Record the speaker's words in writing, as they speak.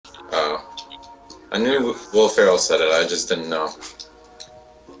I knew Will Ferrell said it, I just didn't know.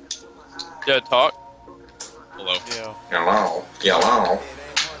 Yeah, talk. Hello. Yellow. Yellow.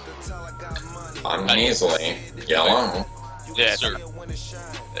 I'm nasally. Yellow. Yeah, sir.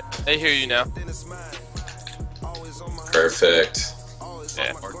 They hear you now. Perfect.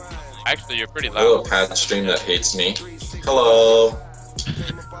 Yeah. Actually, you're pretty Hello, loud. Pat stream that hates me. Hello.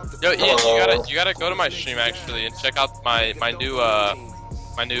 Yo, Ian, Hello. you gotta go to my stream actually and check out my new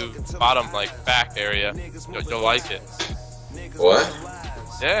bottom like back area. You'll like it. What?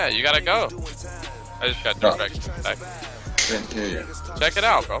 Yeah, you gotta go. I just got No. distracted. Back. Can't hear you. Check it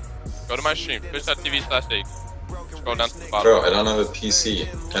out, bro. Go to my stream. Twitch.tv/8. Scroll down to the bottom. Bro, I don't have a PC,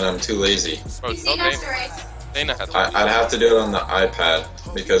 and I'm too lazy. Bro, no, Dana has I'd have to do it on the iPad,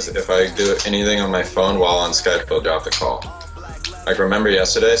 because if I do anything on my phone while on Skype, it'll drop the call. Like, remember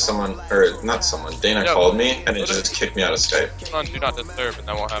yesterday, someone, or not someone, Dana called me, and it just kicked me out of Skype. Put on Do Not Disturb, and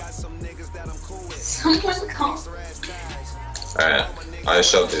that won't happen. Someone called. Alright, I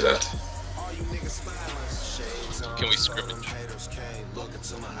shall do that. Can we scrimmage?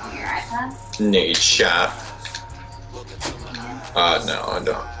 On your iPad? Need chat. No, I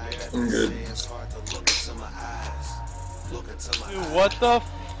don't. I'm good. Dude, what the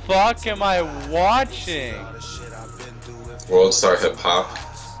fuck am I watching? World Star Hip Hop.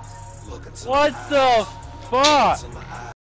 What the fuck?